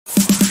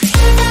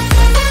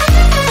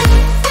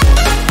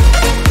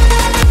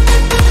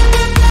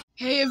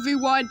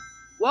everyone,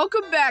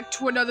 welcome back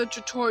to another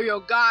tutorial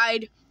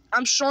guide.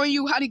 I'm showing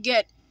you how to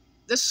get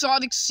the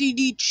Sonic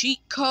CD cheat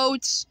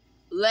codes.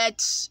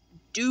 Let's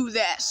do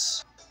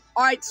this.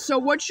 Alright, so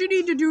what you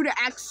need to do to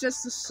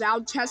access the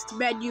sound test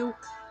menu,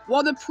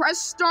 while the press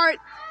start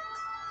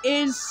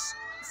is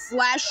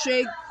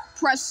flashing,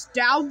 press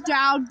down,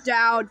 down,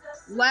 down,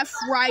 left,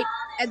 right,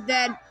 and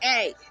then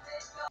A.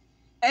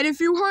 And if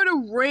you heard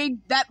a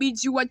ring, that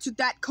means you entered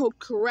that code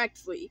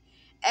correctly.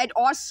 And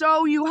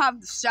also, you have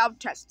the sound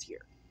test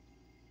here.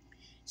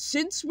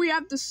 Since we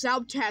have the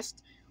sound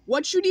test,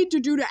 what you need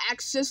to do to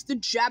access the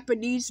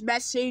Japanese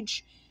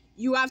message,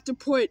 you have to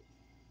put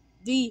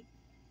the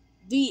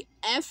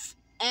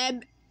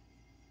FM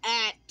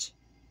at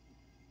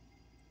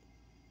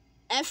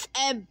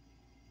FM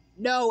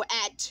no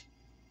at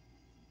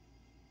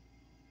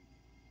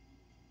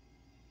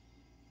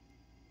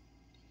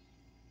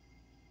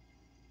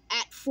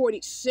at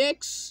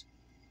 46,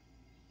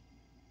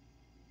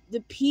 the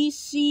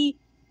PCM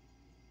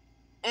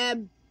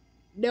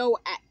no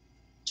at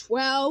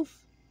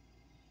 12,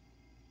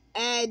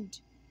 and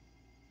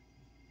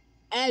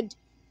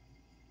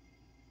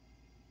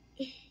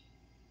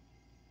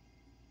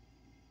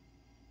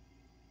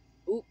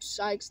oops,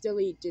 I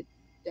accidentally did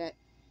that.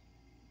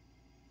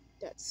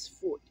 That's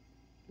 40.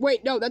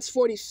 Wait, no, that's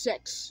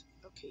 46.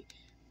 Okay.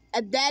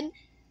 And then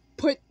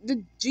put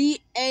the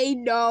GA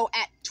no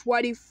at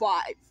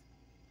 25.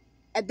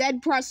 And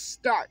then press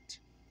start.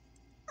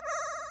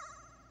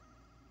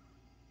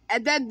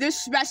 And then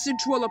this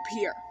message will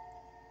appear.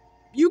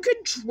 You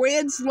can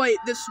translate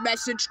this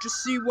message to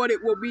see what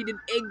it will mean in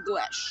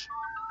English.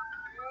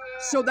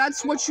 So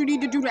that's what you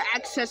need to do to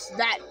access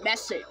that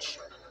message.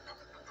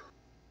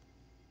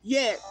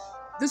 Yeah,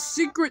 the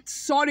secret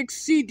Sonic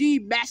CD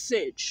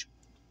message.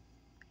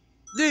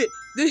 The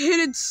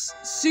hidden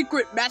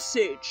secret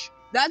message.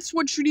 That's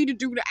what you need to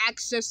do to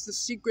access the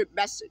secret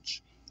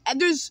message.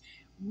 And there's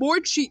more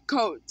cheat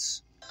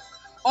codes.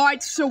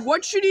 Alright, so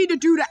what you need to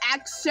do to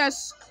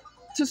access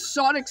to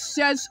Sonic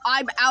Says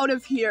I'm Out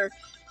of Here,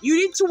 you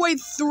need to wait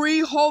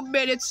 3 whole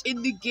minutes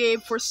in the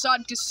game for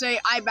Sonic to say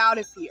I'm out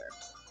of here.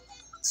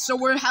 So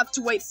we'll have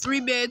to wait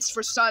 3 minutes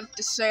for Sonic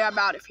to say I'm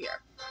out of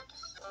here.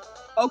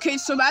 Okay,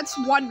 so that's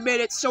 1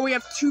 minute, so we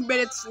have 2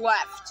 minutes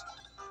left.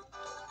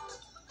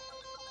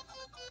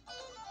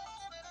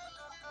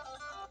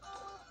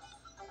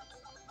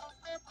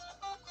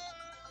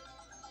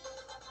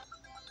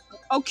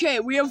 Okay,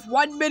 we have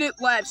 1 minute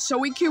left, so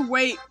we can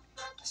wait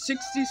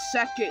 60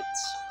 seconds.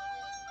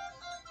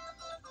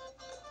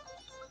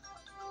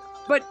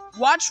 But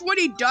watch what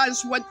he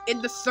does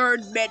in the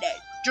 3rd minute.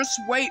 Just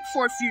wait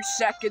for a few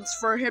seconds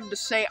for him to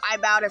say,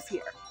 I'm out of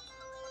here.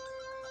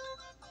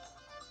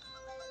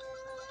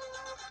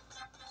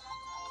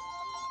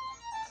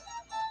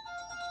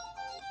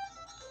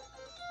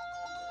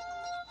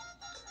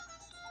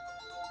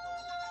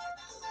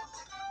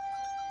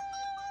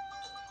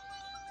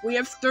 We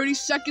have 30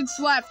 seconds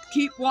left.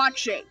 Keep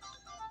watching.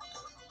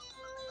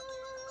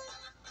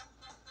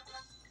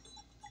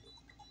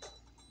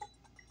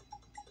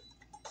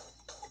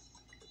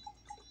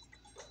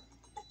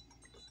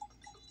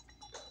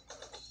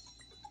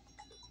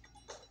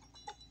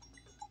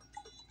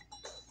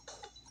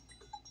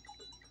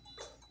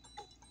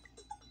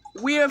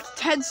 We have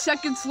 10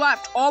 seconds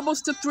left,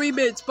 almost to 3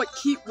 minutes, but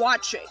keep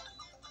watching.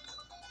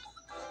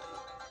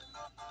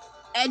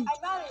 And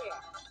I'm out of here.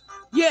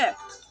 Yeah,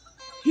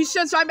 he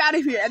says I'm out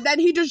of here, and then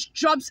he just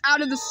jumps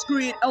out of the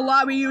screen,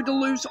 allowing you to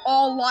lose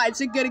all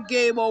lives and get a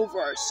game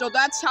over. So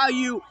that's how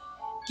you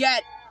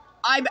get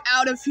I'm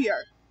out of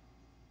here.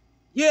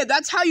 Yeah,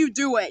 that's how you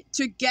do it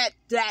to get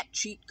that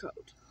cheat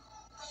code.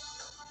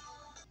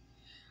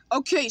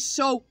 Okay,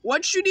 so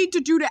what you need to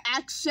do to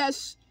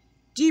access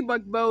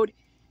debug mode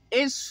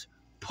is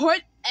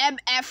put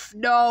MF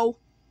no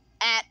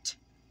at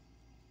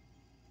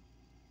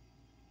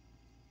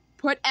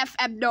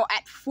FM no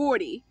at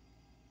 40.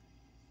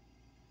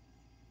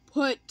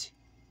 Put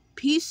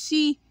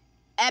PCM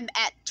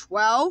at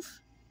 12.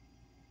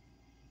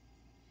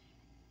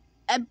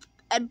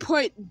 And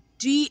put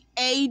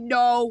DA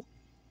no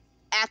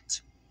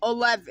at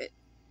 11.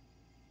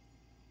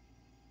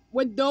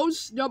 When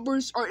those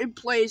numbers are in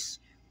place,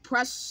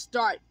 press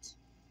start.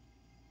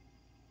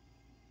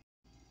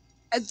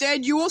 And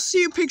then you will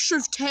see a picture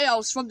of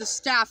Tails from the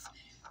staff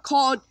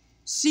called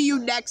See You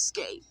Next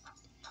Game.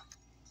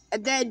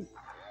 And then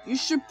you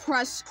should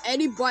press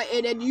any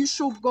button and you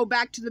should go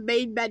back to the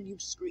main menu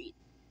screen.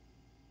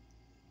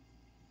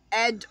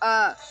 And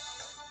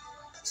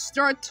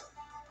start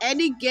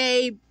any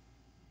game.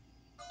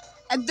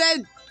 And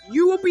then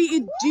you will be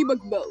in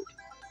debug mode.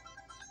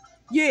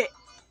 Yeah,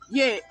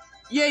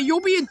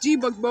 you'll be in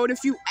debug mode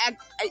if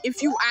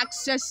you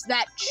access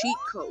that cheat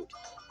code.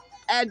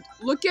 And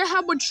look at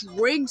how much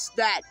rings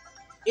that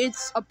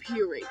it's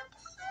appearing.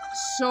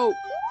 So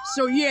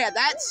yeah,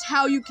 that's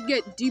how you can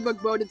get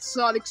debug mode in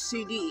Sonic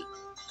CD.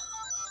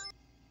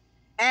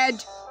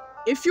 And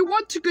if you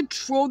want to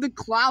control the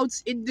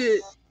clouds in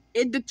the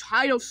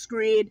title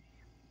screen,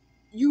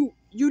 you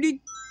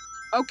need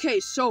Okay,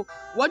 so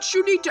once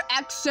you need to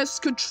access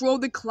control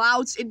the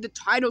clouds in the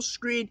title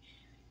screen,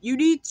 you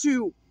need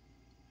to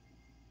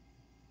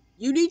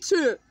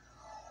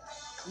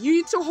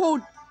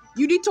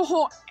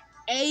hold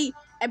A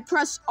and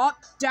press up,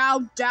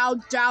 down,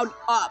 down, down,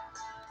 up.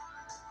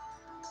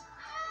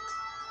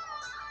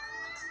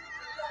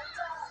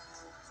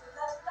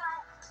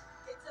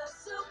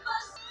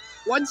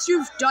 Once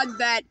you've done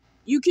that,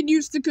 you can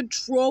use the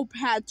control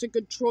pad to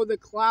control the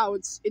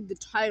clouds in the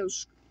title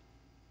screen.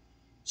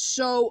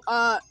 So,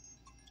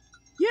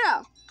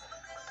 yeah.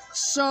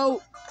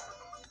 So,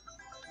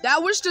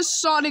 that was the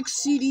Sonic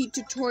CD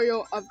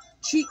tutorial of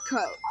cheat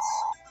codes.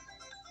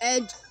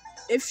 And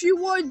if you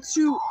want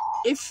to,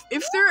 if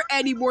there are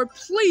any more,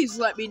 please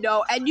let me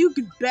know, and you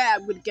can bet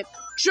I'm gonna get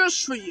them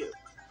just for you.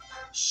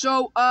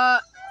 So, I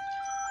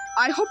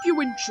hope you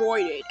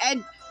enjoyed it,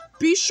 and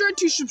be sure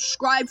to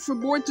subscribe for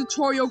more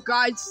tutorial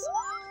guides,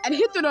 and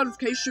hit the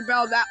notification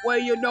bell, that way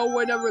you know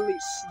when I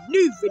release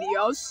new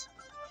videos.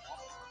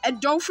 And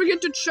don't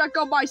forget to check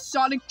out my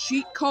Sonic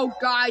cheat code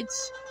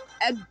guides,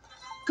 and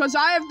because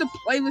I have the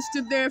playlist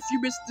in there if you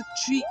missed the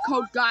cheat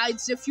code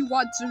guides, if you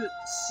want to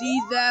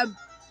see them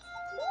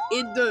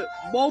in the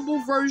mobile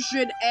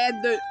version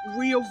and the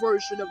real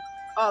version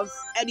of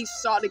any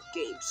Sonic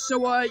game.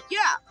 So,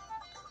 yeah.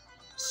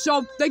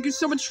 So, thank you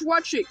so much for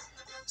watching.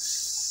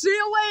 See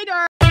you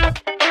later!